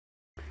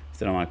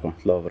السلام عليكم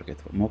ورحمة الله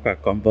وبركاته. موقع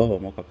كانفا هو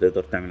موقع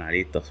بتقدر تعمل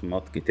عليه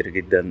تصميمات كتير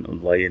جدا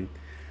اونلاين.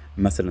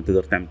 مثلا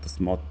تقدر تعمل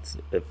تصميمات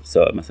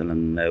سواء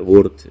مثلا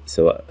وورد،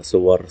 سواء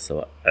صور،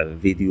 سواء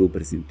فيديو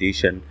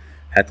برزنتيشن،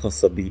 حاجات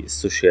خاصة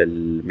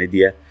بالسوشيال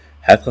ميديا،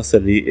 حاجات خاصة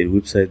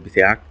بالويب سايت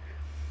بتاعك.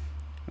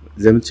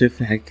 زي ما انت شايف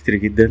في حاجات كتير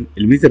جدا.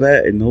 الميزة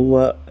بقى ان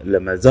هو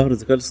لما ظهر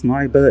الذكاء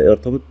الاصطناعي بدأ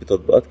يرتبط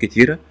بتطبيقات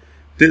كتيرة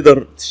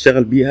تقدر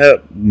تشتغل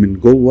بيها من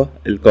جوه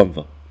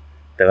الكانفا.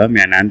 تمام،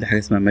 يعني عندي حاجة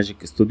اسمها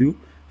ماجيك استوديو،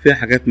 فيها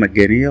حاجات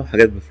مجانية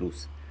وحاجات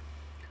بفلوس.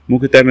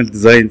 ممكن تعمل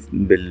ديزاين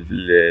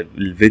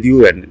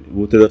بالفيديو يعني،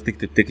 وتقدر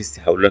تكتب تكست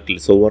يحولك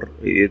لصور،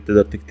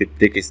 تقدر تكتب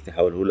تكست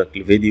يحوله لك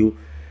لفيديو،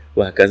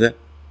 وهكذا.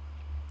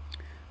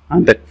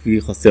 عندك في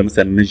خاصية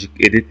مثلا ماجيك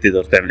اديت،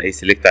 تقدر تعمل اي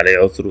سيلكت على اي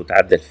عنصر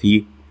وتعدل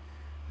فيه.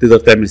 تقدر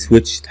تعمل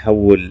سويتش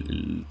تحول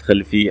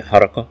تخلي فيه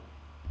حركة.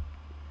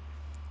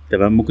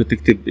 تمام، ممكن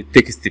تكتب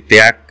التكست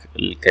بتاعك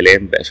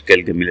الكلام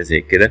باشكال جميلة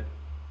زي كده.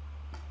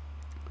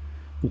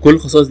 وكل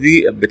الخصائص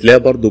دي بتلاقيها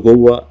برضو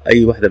جوه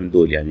اي واحده من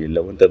دول. يعني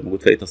لو انت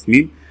موجود في اي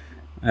تصميم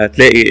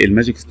هتلاقي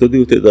الماجيك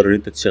استوديو تقدر ان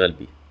انت تشتغل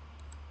بيه.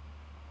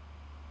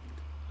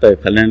 طيب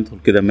خلينا ندخل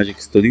كده ماجيك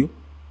استوديو.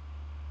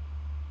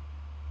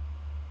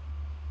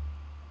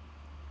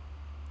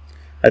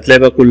 هتلاقي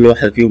بقى كل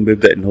واحد فيهم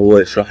بيبدأ ان هو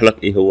يشرح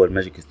لك ايه هو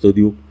الماجيك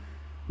استوديو،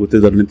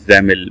 وتقدر ان انت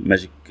تعمل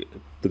ماجيك،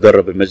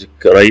 تجرب الماجيك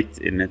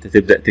رايت، ان انت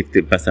تبدأ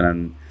تكتب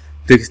مثلا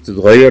تكست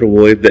صغير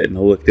وهو يبدأ ان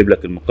هو يكتب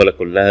لك المقالة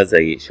كلها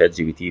زي شات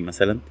جي بي تي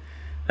مثلا.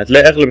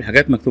 هتلاقي اغلب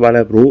الحاجات مكتوب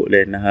عليها برو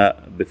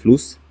لانها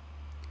بفلوس.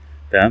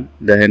 تمام،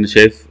 ده هنا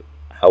شايف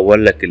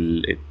حول لك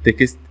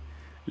التكست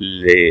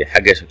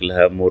لحاجة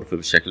شكلها مورف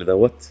بالشكل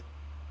دوت.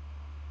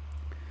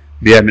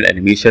 بيعمل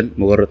انيميشن،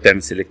 مجرد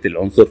تعمل سيلكت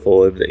العنصر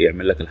فهو يبدأ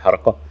يعمل لك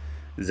الحركة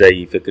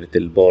زي فكرة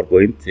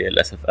الباوربوينت. هي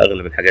للأسف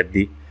أغلب الحاجات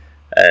دي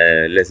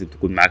لازم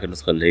تكون معاك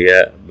النسخة اللي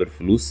هي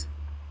بالفلوس.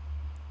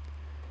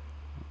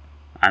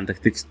 عندك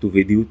تكست تو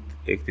فيديو،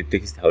 اكتب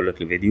تكست يحول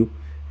لك لفيديو،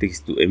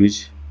 تكست تو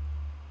ايمج.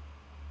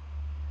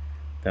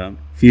 تمام،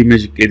 في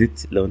ماجيك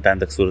اديت، لو انت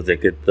عندك صورة زي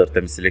كده تقدر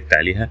تعمل سيلكت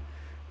عليها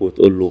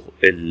وتقول له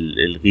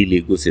الغي لي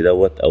الجزء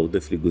دوت، او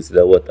ضيف لي الجزء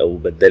دوت، او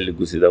بدل لي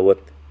الجزء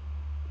دوت.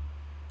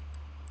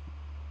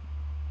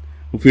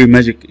 وفي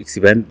ماجيك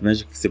اكسباند.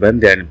 ماجيك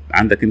اكسباند يعني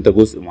عندك انت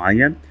جزء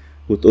معين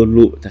وتقول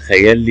له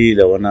تخيل لي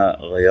لو انا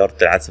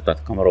غيرت العدسه بتاعت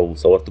الكاميرا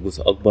وصورت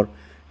جزء اكبر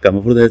كان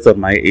المفروض هيظهر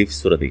معايا ايه في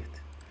الصوره ديت.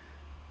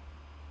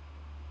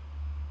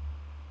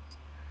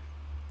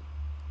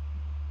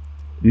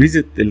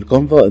 ميزه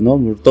الكانفا ان هو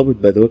مرتبط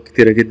بادوات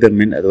كتيره جدا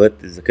من ادوات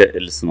الذكاء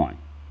الاصطناعي.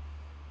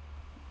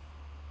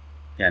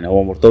 يعني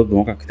هو مرتبط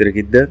بمواقع كتيره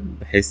جدا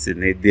بحيث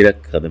ان يديلك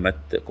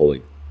خدمات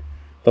قويه.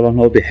 طبعا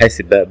هو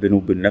بيحاسب بقى بينه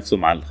وبين نفسه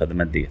مع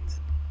الخدمات ديت.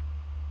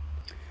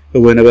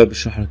 هو هنا بقى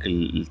بيشرح لك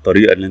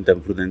الطريقه اللي انت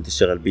المفروض ان انت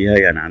تشتغل بيها.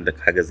 يعني عندك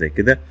حاجه زي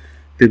كده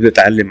تبدا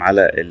تعلم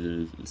على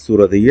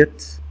الصوره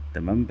ديت،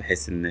 تمام،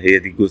 بحيث ان هي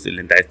دي الجزء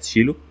اللي انت عايز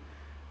تشيله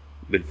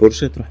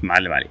بالفرشه تروح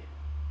معلم عليه.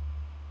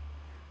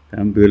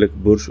 تمام، بيقول لك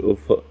بورش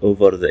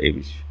اوفر ذا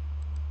ايمج.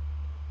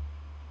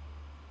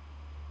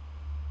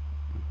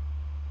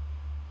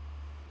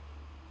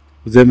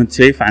 وزي ما انت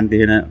شايف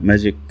عندي هنا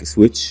ماجيك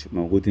سويتش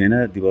موجود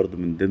هنا، دي برضو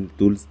من ضمن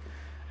التولز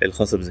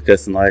الخاصه بالذكاء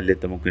الصناعي اللي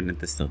انت ممكن ان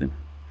انت تستخدمها.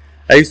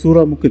 اي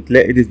صوره ممكن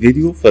تلاقي اديت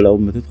فيديو، فلو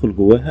ما تدخل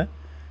جواها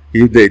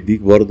يبدا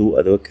يديك برضو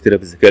ادوات كتيره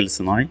بالذكاء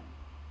الصناعي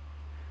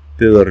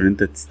تقدر ان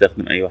انت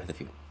تستخدم اي واحده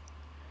فيهم.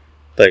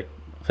 طيب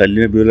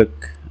خلينا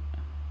بيقولك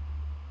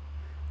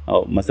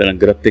او مثلا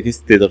جراب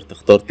تكست، تقدر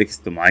تختار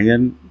تكست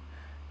معين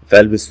في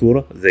قلب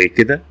الصوره زي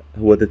كده.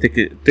 هو ده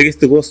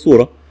تكست جوه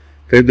الصوره،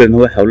 فيبدا ان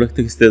هو يحول لك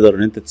تكست تقدر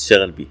ان انت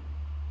تشتغل بيه.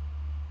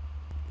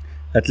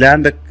 هتلاقي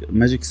عندك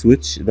ماجيك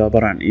سويتش، ده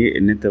عباره عن ايه؟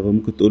 ان انت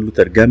ممكن تقول له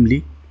ترجم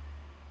لي،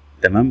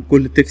 تمام،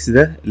 كل التكست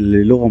ده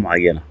للغه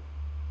معينه،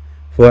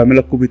 فهو يعمل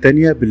لك كوبي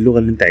تانية باللغه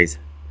اللي انت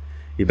عايزها.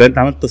 يبقى انت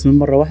عملت تصميم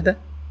مره واحده،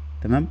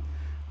 تمام،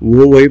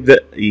 وهو يبدا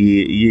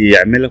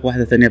يعمل لك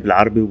واحده تانية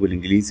بالعربي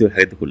وبالانجليزي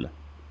والحاجات دي كلها.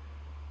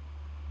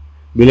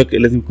 بيقول لك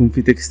لازم يكون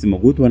في تكست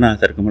موجود وانا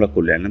هترجمه لك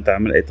كله. يعني انت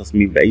عامل اي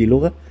تصميم باي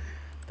لغه،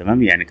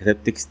 تمام، يعني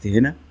كتبت تكست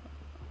هنا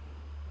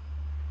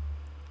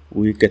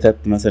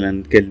وكتبت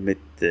مثلا كلمه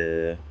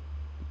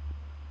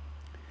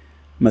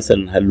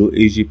مثلا هلو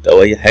ايجيبت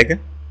او اي حاجه،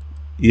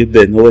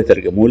 يبدا ان هو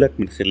يترجمه لك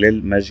من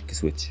خلال ماجيك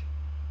سويتش.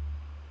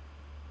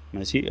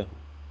 ماشي اهو.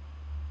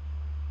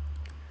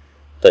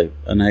 طيب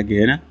انا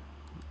هاجي هنا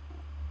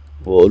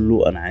واقول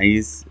له انا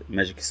عايز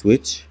ماجيك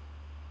سويتش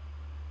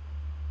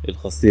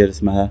الخاصيه اللي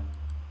اسمها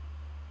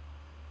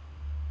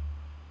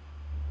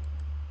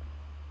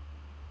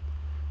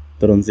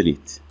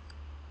ترانزليت،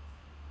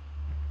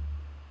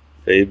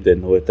 فيبدأ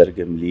ان هو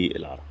يترجم لي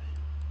العربي،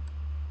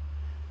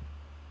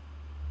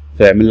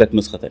 فيعمل لك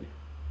نسخة تانية.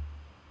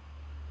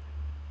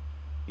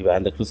 يبقى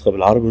عندك نسخة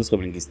بالعربي ونسخة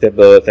بالانجليزي،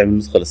 تبقى تعمل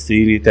نسخة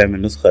للصيني،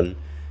 تعمل نسخة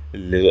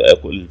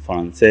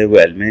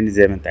الفرنساوي الماني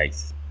زي ما انت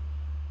عايز.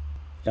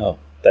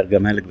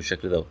 ترجمها لك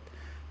بالشكل دوت.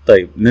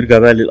 طيب نرجع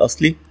بقى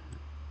للاصلي،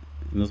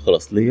 النسخة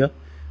الاصلية،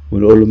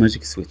 ونقول له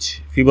ماجيك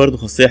سويتش. في برضو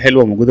خاصية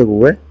حلوة موجودة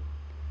جواه،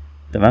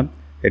 تمام،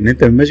 ان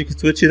انت من ماجيك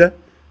سويتش ده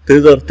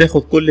تقدر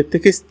تاخد كل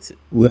التكست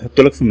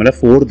ويحط لك في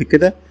ملف وورد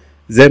كده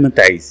زي ما انت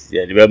عايز.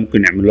 يعني بقى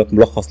ممكن يعمل لك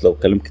ملخص لو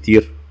كلام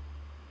كتير،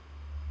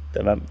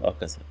 تمام.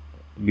 كذا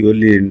بيقول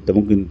لي انت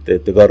ممكن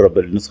تجرب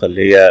النسخه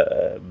اللي هي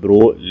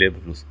برو اللي هي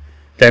بفلوس،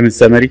 تعمل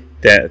سمري،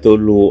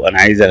 تقول له انا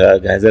عايز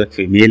اجهزها لك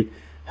في ايميل،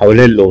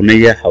 حولها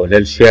للاغنيه، حولها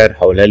للشعر،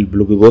 حولها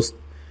للبلوج بوست.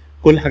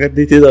 كل الحاجات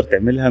دي تقدر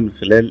تعملها من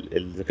خلال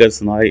الذكاء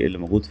الصناعي اللي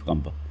موجود في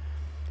كانفا.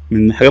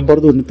 من الحاجات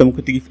برضو ان انت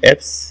ممكن تيجي في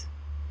ابس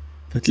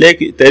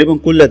فتلاقي تقريبا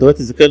كل ادوات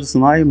الذكاء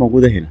الصناعي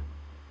موجوده هنا،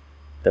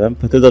 تمام.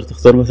 فتقدر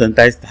تختار مثلا انت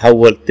عايز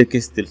تحول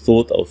تكست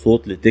لصوت او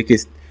صوت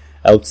لتكست،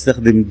 او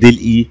تستخدم ديل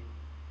اي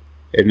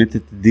ان انت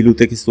تديله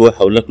تكست وهو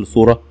يحول لك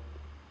لصوره،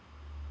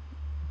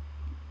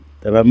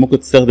 تمام. ممكن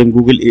تستخدم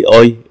جوجل اي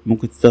اي،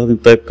 ممكن تستخدم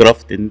تايب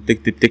كرافت ان انت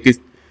تكتب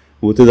تكست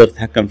وتقدر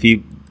تتحكم فيه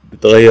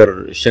بتغير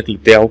الشكل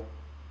بتاعه.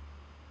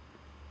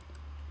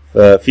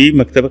 ففي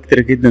مكتبه كتير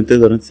جدا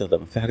تقدر انت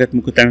تستخدمها. في حاجات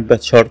ممكن تعمل بيها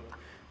تشارت،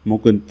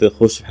 ممكن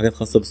تخش في حاجات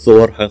خاصه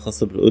بالصور، حاجات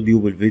خاصه بالاوديو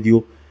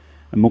بالفيديو.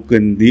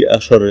 ممكن دي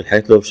اشهر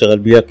الحاجات اللي هو شغال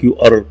بيها كيو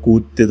ار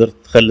كود، تقدر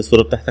تخلي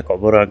الصوره بتاعتك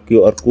عباره عن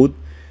كيو ار كود،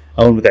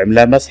 اول ما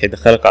تعملها مسح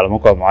يدخلك على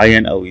موقع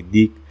معين او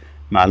يديك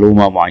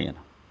معلومه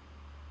معينه.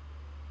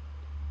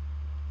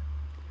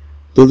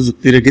 تولز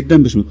كتيره جدا،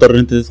 مش مضطر ان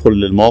انت تدخل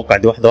للمواقع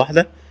دي واحده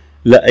واحده،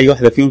 لا اي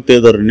واحده فيهم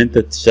تقدر ان انت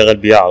تشتغل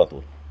بيها على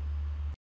طول.